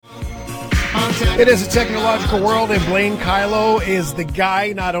It is a technological world, and Blaine Kyllo is the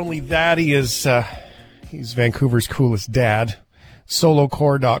guy. Not only that, he's Vancouver's coolest dad.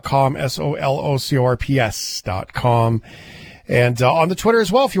 Solocorps.com, SOLOCORPS.com. And on the Twitter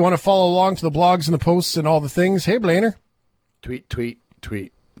as well, if you want to follow along to the blogs and the posts and all the things. Hey, Blainer. Tweet.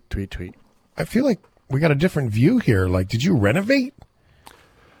 I feel like we got a different view here. Like, did you renovate?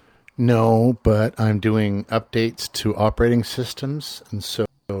 No, but I'm doing updates to operating systems, and so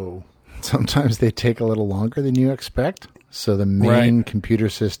sometimes they take a little longer than you expect. So the main computer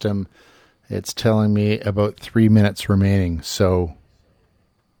system, it's telling me about 3 minutes remaining. So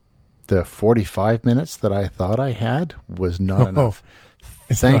the 45 minutes that I thought I had was not enough.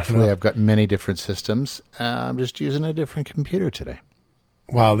 Thankfully, I've got many different systems. I'm just using a different computer today.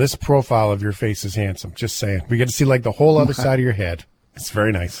 Wow, this profile of your face is handsome. Just saying. We get to see like the whole other side of your head. It's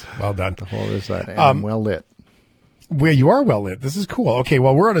very nice. Well done. The whole other side. And I'm well lit. Well, you are well lit. This is cool. Okay,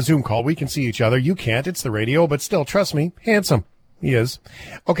 well, we're on a Zoom call. We can see each other. You can't. It's the radio, but still, trust me, handsome. He is.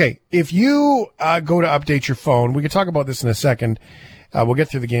 Okay, if you go to update your phone, we can talk about this in a second. We'll get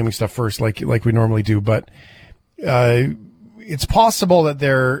through the gaming stuff first, like we normally do. But it's possible that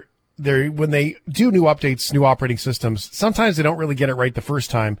they're when they do new updates, new operating systems, sometimes they don't really get it right the first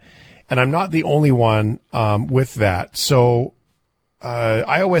time. And I'm not the only one with that. So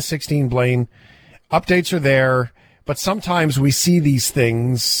iOS 16, Blaine, updates are there. But sometimes we see these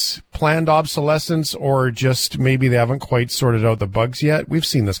things, planned obsolescence, or just maybe they haven't quite sorted out the bugs yet. We've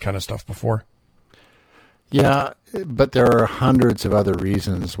seen this kind of stuff before. Yeah, but there are hundreds of other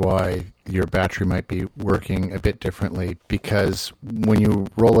reasons why your battery might be working a bit differently, because when you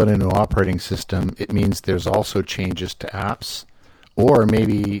roll out a new operating system, it means there's also changes to apps, or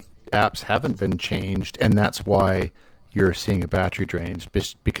maybe apps haven't been changed, and that's why you're seeing a battery drain,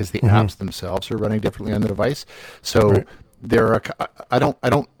 because the apps themselves are running differently on the device. So there are,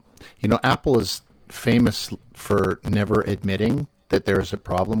 Apple is famous for never admitting that there's a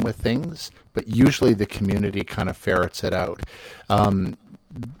problem with things, but usually the community kind of ferrets it out.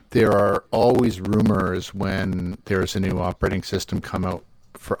 There are always rumors when there's a new operating system come out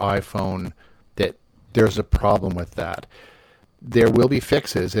for iPhone that there's a problem with that. There will be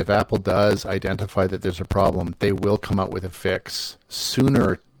fixes. If Apple does identify that there's a problem, they will come out with a fix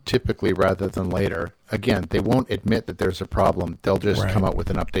sooner, typically, rather than later. Again, they won't admit that there's a problem. They'll just come out with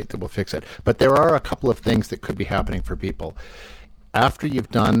an update that will fix it. But there are a couple of things that could be happening for people. After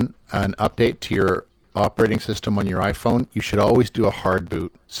you've done an update to your operating system on your iPhone, you should always do a hard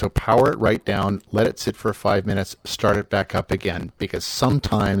boot. So power it right down, let it sit for 5 minutes, start it back up again, because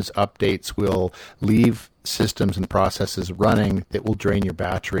sometimes updates will leave systems and processes running that will drain your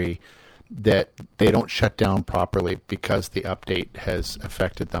battery, that they don't shut down properly because the update has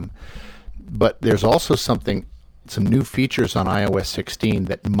affected them. But there's also some new features on iOS 16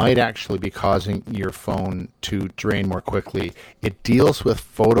 that might actually be causing your phone to drain more quickly. It deals with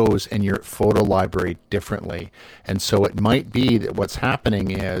photos and your photo library differently. And so it might be that what's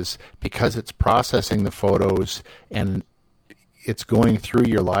happening is, because it's processing the photos and it's going through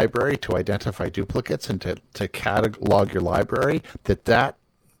your library to identify duplicates and to catalog your library, that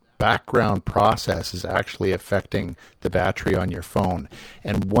background process is actually affecting the battery on your phone.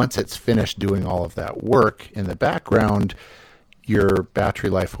 And once it's finished doing all of that work in the background, your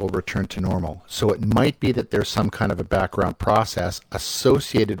battery life will return to normal. So it might be that there's some kind of a background process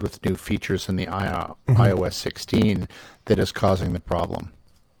associated with new features in the iOS 16 that is causing the problem.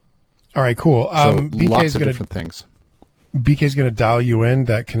 All right, cool. So lots of different things. BK's going to dial you in.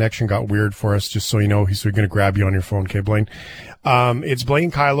 That connection got weird for us, just so you know. He's going to grab you on your phone. Okay, Blaine. It's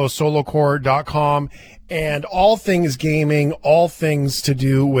Blaine Kyllo, Solocorps.com, and all things gaming, all things to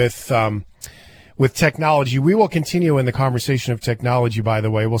do with technology. We will continue in the conversation of technology, by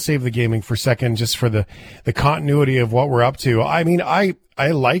the way. We'll save the gaming for a second, just for the continuity of what we're up to. I mean, I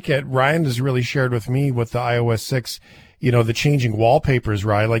like it. Ryan has really shared with me with the iOS 6, the changing wallpapers,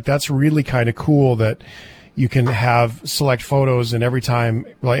 right? Like, that's really kind of cool that you can have select photos, and every time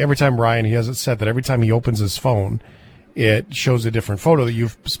Ryan, he has it set that every time he opens his phone, it shows a different photo that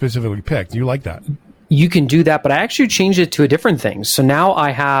you've specifically picked. You like that? You can do that, but I actually changed it to a different thing. So now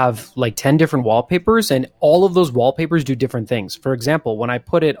I have like 10 different wallpapers, and all of those wallpapers do different things. For example, when I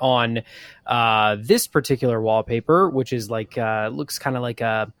put it on this particular wallpaper, which is like looks kind of like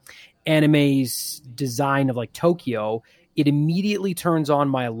a anime's design of like Tokyo, it immediately turns on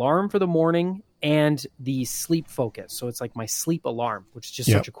my alarm for the morning and the sleep focus. So it's like my sleep alarm, which is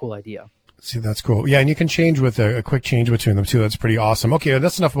just such a cool idea. See, that's cool. Yeah, and you can change with a quick change between them, too. That's pretty awesome. Okay,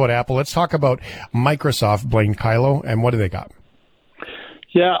 that's enough about Apple. Let's talk about Microsoft, Blaine Kyllo, and what do they got?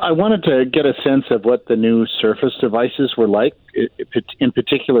 Yeah, I wanted to get a sense of what the new Surface devices were like, in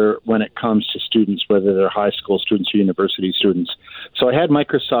particular when it comes to students, whether they're high school students or university students. So I had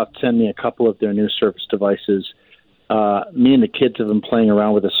Microsoft send me a couple of their new Surface devices. Me and the kids have been playing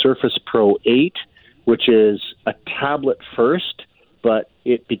around with a Surface Pro 8, which is a tablet first, but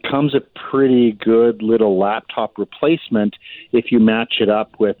it becomes a pretty good little laptop replacement if you match it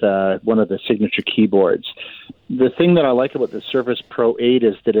up with one of the signature keyboards. The thing that I like about the Surface Pro 8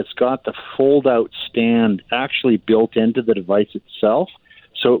 is that it's got the fold-out stand actually built into the device itself,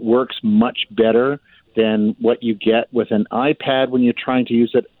 so it works much better than what you get with an iPad when you're trying to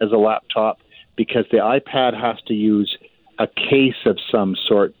use it as a laptop, because the iPad has to use a case of some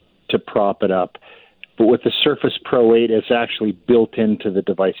sort to prop it up. But with the Surface Pro 8, it's actually built into the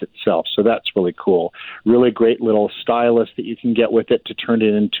device itself. So that's really cool. Really great little stylus that you can get with it to turn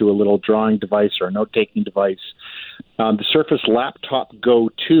it into a little drawing device or a note-taking device. The Surface Laptop Go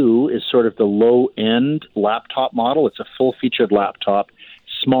 2 is sort of the low-end laptop model. It's a full-featured laptop,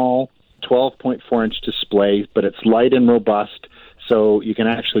 small, 12.4-inch display, but it's light and robust. So you can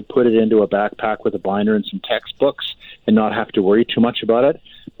actually put it into a backpack with a binder and some textbooks and not have to worry too much about it.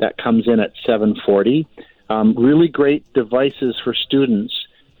 That comes in at $740. Really great devices for students,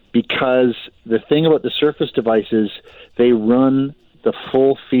 because the thing about the Surface devices, they run the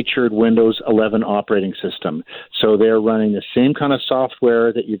full-featured Windows 11 operating system. So they're running the same kind of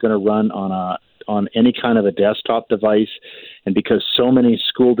software that you're going to run on any kind of a desktop device. And because so many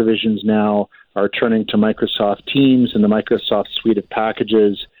school divisions now are turning to Microsoft Teams and the Microsoft suite of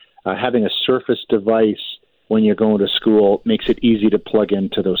packages, having a Surface device when you're going to school makes it easy to plug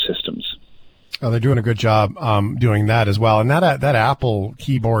into those systems. Oh, they're doing a good job doing that as well. And that Apple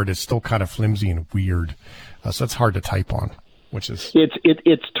keyboard is still kind of flimsy and weird, so it's hard to type on.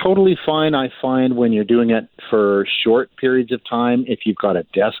 It's totally fine, I find, when you're doing it for short periods of time, if you've got a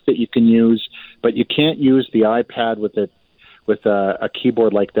desk that you can use, but you can't use the iPad with a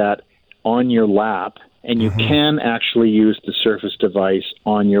keyboard like that on your lap, and you can actually use the Surface device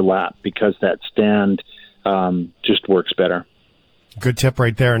on your lap because that stand just works better. Good tip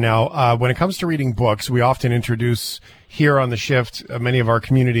right there. Now, when it comes to reading books, we often introduce here on the shift many of our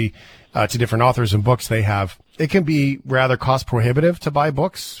community to different authors and books they have. It can be rather cost prohibitive to buy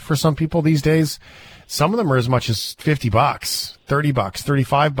books for some people these days. Some of them are as much as $50, $30,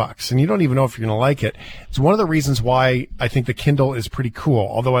 $35, and you don't even know if you're going to like it. It's one of the reasons why I think the Kindle is pretty cool.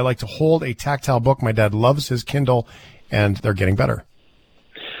 Although I like to hold a tactile book, my dad loves his Kindle, and they're getting better.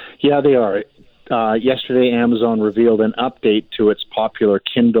 Yeah, they are. Yesterday, Amazon revealed an update to its popular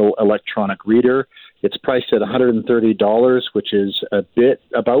Kindle electronic reader. It's priced at $130, which is a bit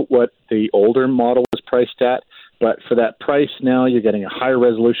about what the older model was priced at. But for that price now, you're getting a higher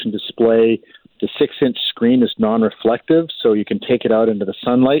resolution display. The 6-inch screen is non-reflective, so you can take it out into the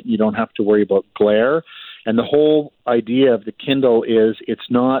sunlight. You don't have to worry about glare. And the whole idea of the Kindle is it's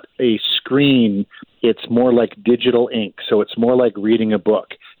not a screen. It's more like digital ink, so it's more like reading a book.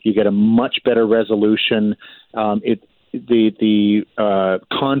 You get a much better resolution. The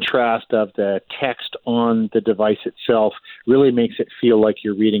contrast of the text on the device itself really makes it feel like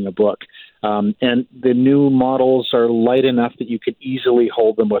you're reading a book. And the new models are light enough that you can easily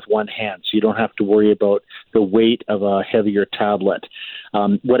hold them with one hand, so you don't have to worry about the weight of a heavier tablet.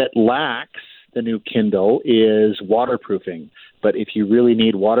 What it lacks, the new Kindle, is waterproofing. But if you really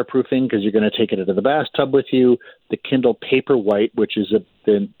need waterproofing because you're going to take it into the bathtub with you, the Kindle Paperwhite, which is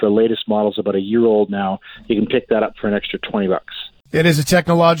the latest model, is about a year old now, you can pick that up for an extra $20. It is a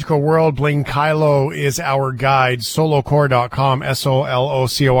technological world. Blaine Kyllo is our guide. Solocorp.com,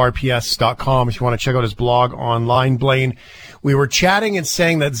 SOLOCORPS.com. If you want to check out his blog online, Blaine, we were chatting and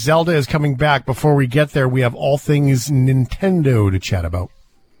saying that Zelda is coming back. Before we get there, we have all things Nintendo to chat about.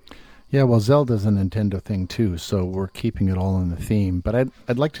 Yeah, well, Zelda's a Nintendo thing too, so we're keeping it all in the theme. But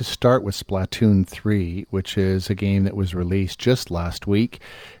I'd like to start with Splatoon 3, which is a game that was released just last week.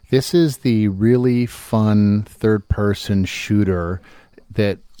 This is the really fun third-person shooter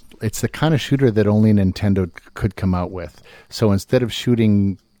that it's the kind of shooter that only Nintendo could come out with. So instead of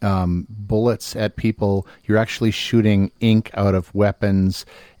shooting bullets at people, you're actually shooting ink out of weapons,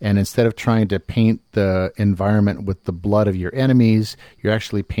 and instead of trying to paint the environment with the blood of your enemies, you're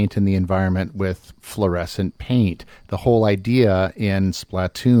actually painting the environment with fluorescent paint. The whole idea in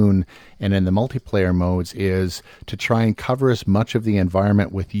Splatoon and in the multiplayer modes is to try and cover as much of the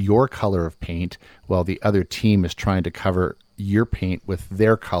environment with your color of paint while the other team is trying to cover your paint with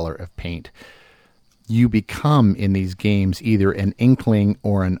their color of paint. You become in these games either an inkling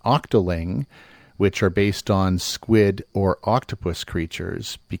or an octoling, which are based on squid or octopus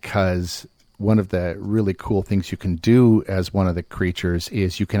creatures, because one of the really cool things you can do as one of the creatures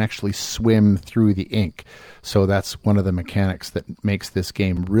is you can actually swim through the ink. So that's one of the mechanics that makes this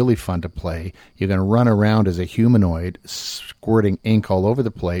game really fun to play. You're going to run around as a humanoid, squirting ink all over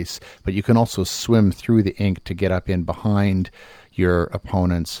the place, but you can also swim through the ink to get up in behind your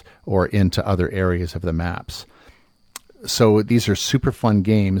opponents or into other areas of the maps. So these are super fun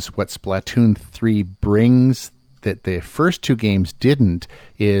games. What Splatoon 3 brings that the first two games didn't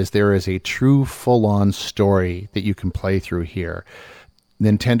is there is a true full-on story that you can play through here.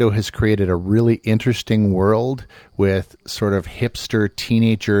 Nintendo has created a really interesting world with sort of hipster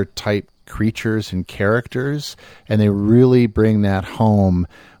teenager type creatures and characters, and they really bring that home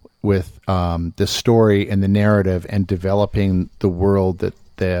with the story and the narrative and developing the world that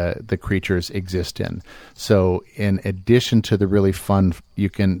the creatures exist in. So in addition to the really fun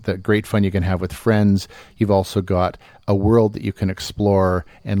the great fun you can have with friends, you've also got a world that you can explore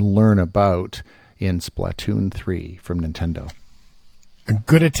and learn about in Splatoon 3 from Nintendo. A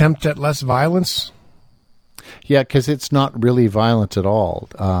good attempt at less violence? Yeah, because it's not really violent at all.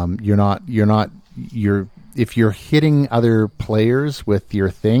 If you're hitting other players with your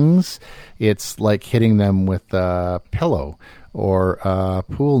things, it's like hitting them with a pillow or a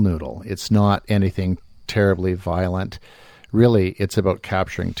pool noodle. It's not anything terribly violent. Really, it's about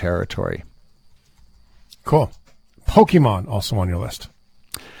capturing territory. Cool. Pokemon also on your list.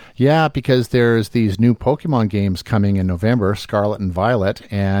 Yeah, because there's these new Pokemon games coming in November, Scarlet and Violet,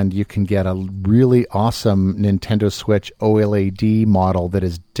 and you can get a really awesome Nintendo Switch OLED model that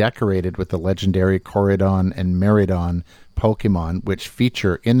is decorated with the legendary Corridon and Meridon Pokemon, which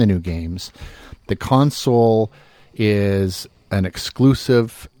feature in the new games. The console is an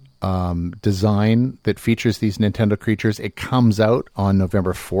exclusive design that features these Nintendo creatures. It comes out on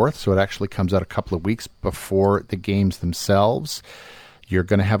November 4th, so it actually comes out a couple of weeks before the games themselves. You're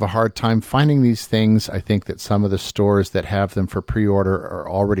going to have a hard time finding these things. I think that some of the stores that have them for pre-order are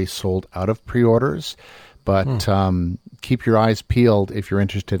already sold out of pre-orders. But keep your eyes peeled if you're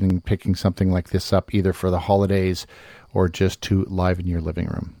interested in picking something like this up, either for the holidays or just to liven your living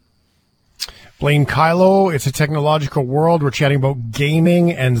room. Blaine, Kyllo, it's a technological world. We're chatting about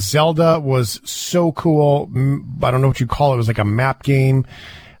gaming, and Zelda was so cool. I don't know what you call it. It was like a map game.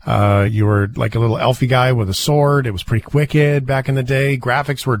 You were like a little elfy guy with a sword. It was pretty wicked back in the day.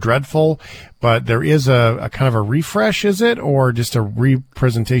 Graphics were dreadful, but there is a kind of a refresh, is it? Or just a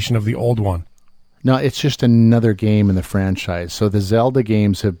representation of the old one? No, it's just another game in the franchise. So the Zelda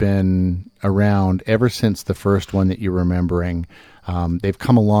games have been around ever since the first one that you're remembering. They've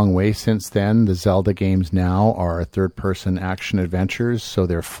come a long way since then. The Zelda games now are third-person action adventures, so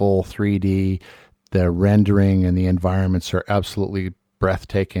they're full 3D. The rendering and the environments are absolutely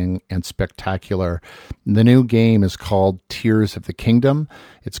breathtaking and spectacular. The new game is called Tears of the Kingdom.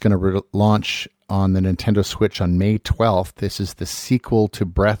 It's going to launch on the Nintendo Switch on May 12th. This is the sequel to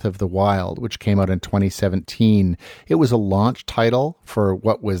Breath of the Wild, which came out in 2017. It was a launch title for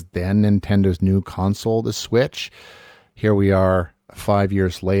what was then Nintendo's new console, the Switch. Here we are 5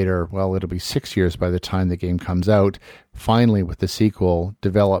 years later. Well, it'll be 6 years by the time the game comes out. Finally, with the sequel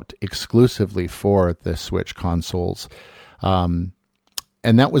developed exclusively for the Switch consoles.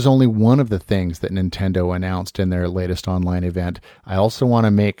 And that was only one of the things that Nintendo announced in their latest online event. I also want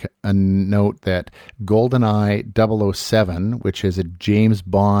to make a note that GoldenEye 007, which is a James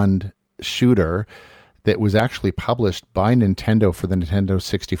Bond shooter that was actually published by Nintendo for the Nintendo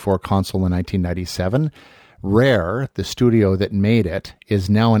 64 console in 1997, Rare, the studio that made it, is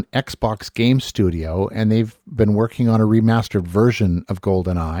now an Xbox game studio, and they've been working on a remastered version of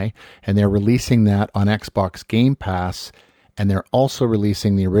GoldenEye, and they're releasing that on Xbox Game Pass. And they're also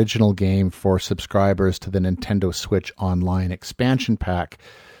releasing the original game for subscribers to the Nintendo Switch Online expansion pack.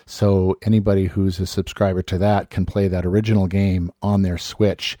 So anybody who's a subscriber to that can play that original game on their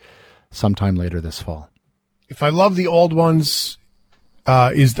Switch sometime later this fall. If I love the old ones,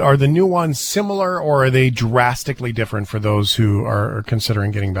 are the new ones similar, or are they drastically different for those who are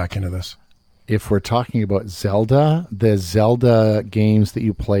considering getting back into this? If we're talking about Zelda, the Zelda games that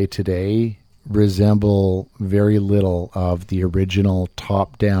you play today resemble very little of the original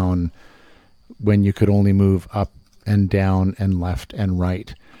top-down, when you could only move up and down and left and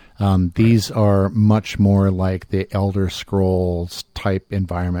right. These are much more like the Elder Scrolls type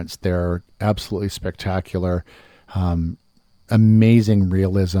environments. They're absolutely spectacular, amazing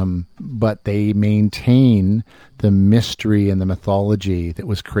realism, but they maintain the mystery and the mythology that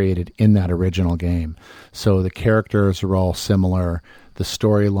was created in that original game. So the characters are all similar. The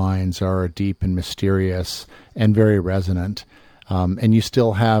storylines are deep and mysterious and very resonant. And you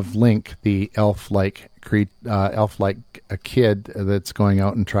still have Link, the elf-like a kid that's going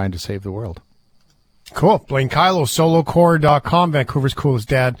out and trying to save the world. Cool. Blaine Kyllo, solocore.com, Vancouver's coolest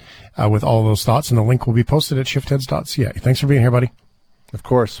dad, with all of those thoughts. And the link will be posted at shiftheads.ca. Thanks for being here, buddy. Of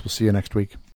course. We'll see you next week.